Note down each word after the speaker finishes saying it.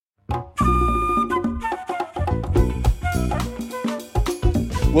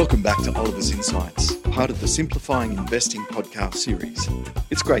Welcome back to Oliver's Insights, part of the Simplifying Investing podcast series.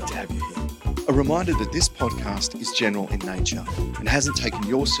 It's great to have you here. A reminder that this podcast is general in nature and hasn't taken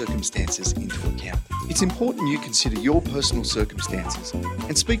your circumstances into account. It's important you consider your personal circumstances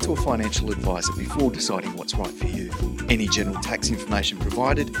and speak to a financial advisor before deciding what's right for you. Any general tax information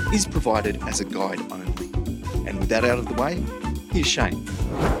provided is provided as a guide only. And with that out of the way, here's Shane.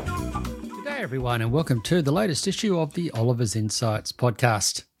 Everyone, and welcome to the latest issue of the Oliver's Insights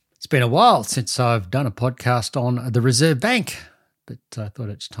podcast. It's been a while since I've done a podcast on the Reserve Bank, but I thought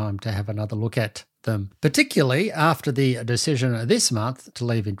it's time to have another look at them, particularly after the decision this month to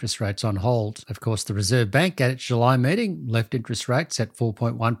leave interest rates on hold. Of course, the Reserve Bank at its July meeting left interest rates at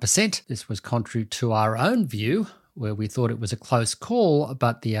 4.1%. This was contrary to our own view, where we thought it was a close call,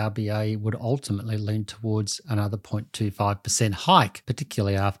 but the RBA would ultimately lean towards another 0.25% hike,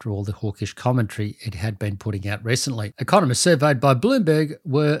 particularly after all the hawkish commentary it had been putting out recently. Economists surveyed by Bloomberg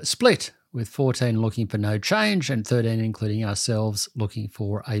were split, with 14 looking for no change and 13, including ourselves, looking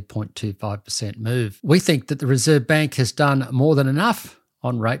for a 0.25% move. We think that the Reserve Bank has done more than enough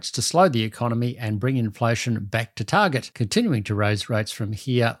on rates to slow the economy and bring inflation back to target. Continuing to raise rates from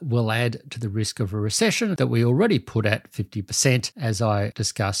here will add to the risk of a recession that we already put at 50%, as I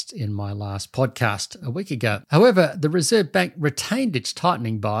discussed in my last podcast a week ago. However, the Reserve Bank retained its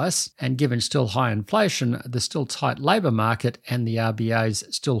tightening bias, and given still high inflation, the still tight labour market, and the RBA's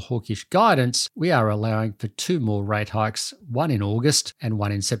still hawkish guidance, we are allowing for 2 more rate hikes, one in August and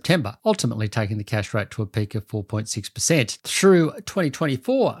one in September, ultimately taking the cash rate to a peak of 4.6%. Through 2024,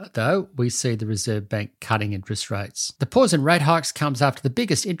 though, we see the Reserve Bank cutting interest rates. The pause in rate hikes comes after the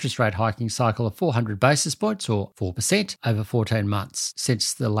biggest interest rate hiking cycle of 400 basis points, or 4%, over 14 months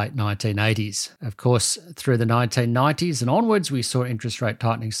since the late 1980s. Of course, through the 1990s and onwards, we saw interest rate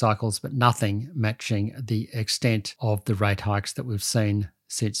tightening cycles, but nothing matching the extent of the rate hikes that we've seen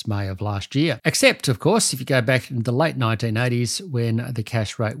since May of last year. Except, of course, if you go back into the late 1980s when the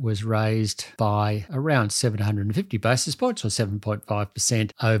cash rate was raised by around 750 basis points, or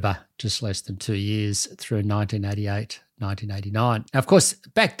 7.5%, over just less than 2 years through 1988. 1989. Now, of course,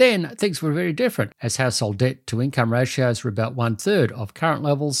 back then, things were very different, as household debt to income ratios were about 1/3 of current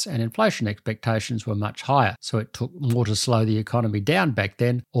levels and inflation expectations were much higher. So it took more to slow the economy down back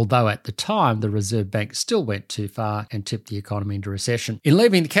then, although at the time, the Reserve Bank still went too far and tipped the economy into recession. In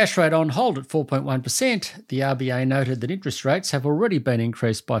leaving the cash rate on hold at 4.1%, the RBA noted that interest rates have already been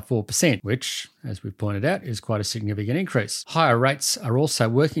increased by 4%, which, as we've pointed out, is quite a significant increase. Higher rates are also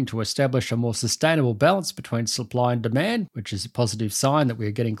working to establish a more sustainable balance between supply and demand, which is a positive sign that we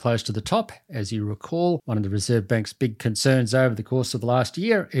are getting close to the top. As you recall, one of the Reserve Bank's big concerns over the course of the last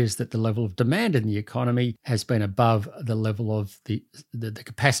year is that the level of demand in the economy has been above the level of the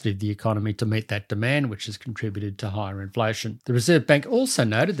capacity of the economy to meet that demand, which has contributed to higher inflation. The Reserve Bank also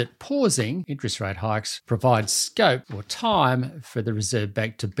noted that pausing interest rate hikes provides scope or time for the Reserve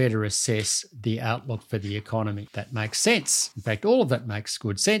Bank to better assess the outlook for the economy. That makes sense. In fact, all of that makes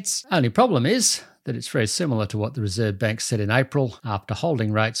good sense. Only problem is that it's very similar to what the Reserve Bank said in April after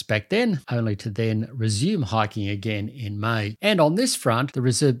holding rates back then, only to then resume hiking again in May. And on this front, the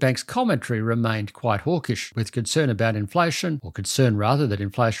Reserve Bank's commentary remained quite hawkish, with concern about inflation, or concern rather that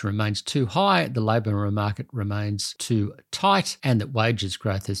inflation remains too high, the labour market remains too tight, and that wages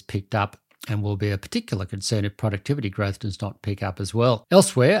growth has picked up and will be a particular concern if productivity growth does not pick up as well.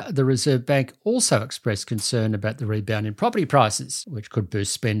 Elsewhere, the Reserve Bank also expressed concern about the rebound in property prices, which could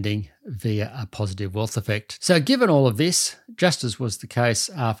boost spending via a positive wealth effect. So given all of this, just as was the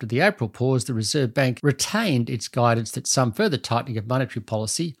case after the April pause, the Reserve Bank retained its guidance that some further tightening of monetary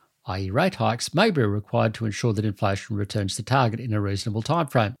policy, i.e. rate hikes, may be required to ensure that inflation returns to target in a reasonable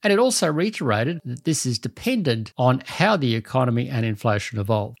timeframe. And it also reiterated that this is dependent on how the economy and inflation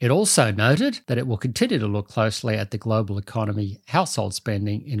evolve. It also noted that it will continue to look closely at the global economy, household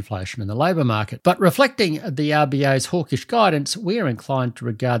spending, inflation and the labour market. But reflecting the RBA's hawkish guidance, we are inclined to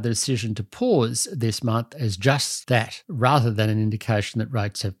regard the decision to pause this month as just that, rather than an indication that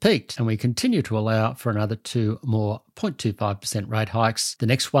rates have peaked. And we continue to allow for another 2 more 0.25% rate hikes. The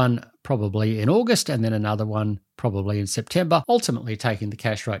next one probably in August, and then another one probably in September, ultimately taking the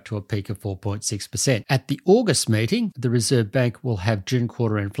cash rate to a peak of 4.6%. At the August meeting, the Reserve Bank will have June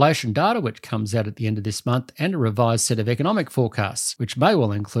quarter inflation data, which comes out at the end of this month, and a revised set of economic forecasts, which may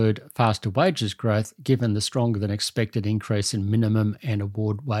well include faster wages growth, given the stronger than expected increase in minimum and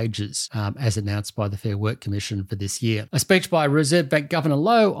award wages, as announced by the Fair Work Commission for this year. A speech by Reserve Bank Governor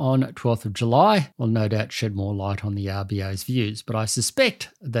Lowe on 12th of July will no doubt shed more light on the RBA's views, but I suspect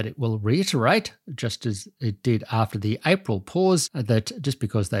that it will reiterate, just as it did after the April pause that just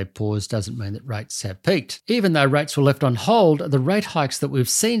because they paused doesn't mean that rates have peaked. Even though rates were left on hold, the rate hikes that we've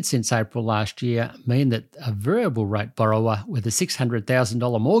seen since April last year mean that a variable rate borrower with a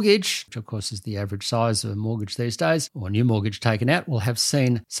 $600,000 mortgage, which of course is the average size of a mortgage these days, or a new mortgage taken out, will have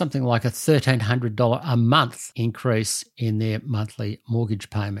seen something like a $1,300 a month increase in their monthly mortgage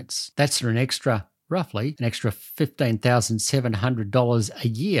payments. That's roughly an extra $15,700 a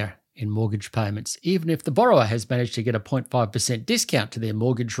year in mortgage payments, even if the borrower has managed to get a 0.5% discount to their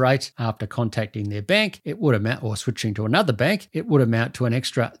mortgage rate after contacting their bank, it would amount, or switching to another bank, it would amount to an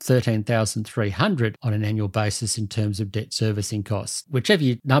extra $13,300 on an annual basis in terms of debt servicing costs. Whichever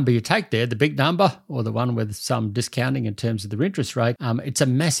number you take there, the big number or the one with some discounting in terms of the interest rate, it's a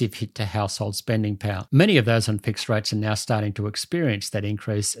massive hit to household spending power. Many of those on fixed rates are now starting to experience that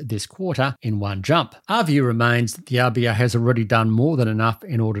increase this quarter in one jump. Our view remains that the RBA has already done more than enough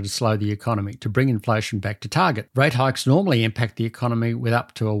in order to slow the economy, to bring inflation back to target. Rate hikes normally impact the economy with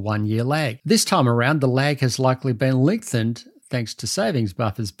up to a 1-year lag. This time around, the lag has likely been lengthened thanks to savings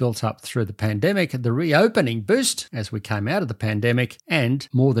buffers built up through the pandemic, the reopening boost as we came out of the pandemic, and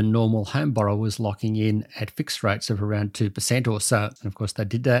more than normal home borrowers locking in at fixed rates of around 2% or so. And of course, they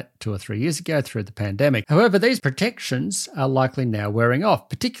did that 2 or 3 years ago through the pandemic. However, these protections are likely now wearing off,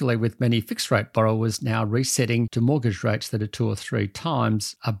 particularly with many fixed rate borrowers now resetting to mortgage rates that are 2 or 3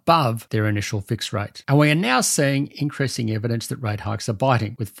 times above their initial fixed rate. And we are now seeing increasing evidence that rate hikes are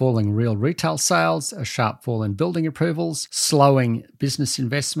biting, with falling real retail sales, a sharp fall in building approvals, slowing business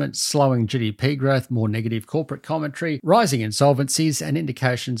investment, slowing GDP growth, more negative corporate commentary, rising insolvencies, and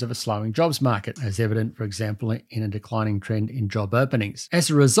indications of a slowing jobs market, as evident, for example, in a declining trend in job openings.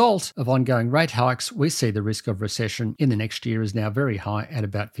 As a result of ongoing rate hikes, we see the risk of recession in the next year is now very high at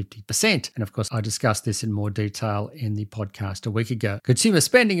about 50%. And of course, I discussed this in more detail in the podcast a week ago. Consumer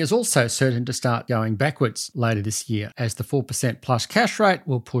spending is also certain to start going backwards later this year, as the 4% plus cash rate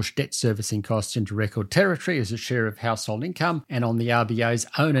will push debt servicing costs into record territory as a share of household income. And on the RBA's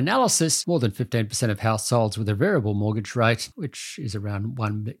own analysis, more than 15% of households with a variable mortgage rate, which is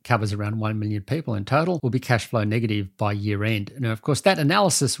covers around 1 million people in total, will be cash flow negative by year end. Now, of course, that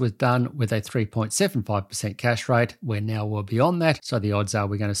analysis was done with a 3.75% cash rate. We're now well beyond that, so the odds are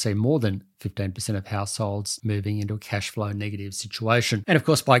we're going to see more than 15% of households moving into a cash flow negative situation. And of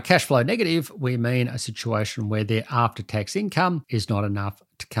course, by cash flow negative, we mean a situation where their after-tax income is not enough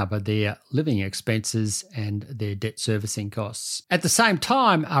to cover their living expenses and their debt servicing costs. At the same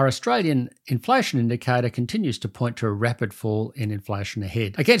time, our Australian inflation indicator continues to point to a rapid fall in inflation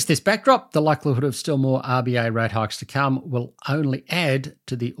ahead. Against this backdrop, the likelihood of still more RBA rate hikes to come will only add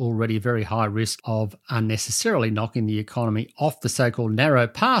to the already very high risk of unnecessarily knocking the economy off the so-called narrow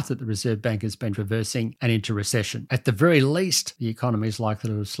path that the Reserve Bank has been traversing and into recession. At the very least, the economy is likely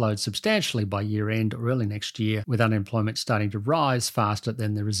to have slowed substantially by year end or early next year, with unemployment starting to rise faster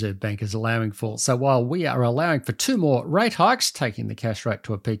than the Reserve Bank is allowing for. So while we are allowing for 2 more rate hikes, taking the cash rate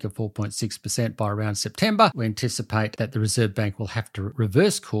to a peak of 4.6% by around September, we anticipate that the Reserve Bank will have to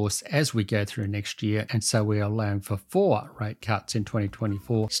reverse course as we go through next year, and so we are allowing for 4 rate cuts in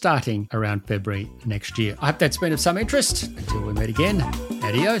 2024, starting around February next year. I hope that's been of some interest. Until we meet again,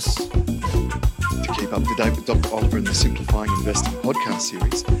 adios. To keep up to date with Dr. Oliver and the Simplifying Investing podcast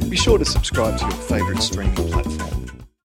series, be sure to subscribe to your favourite streaming platform.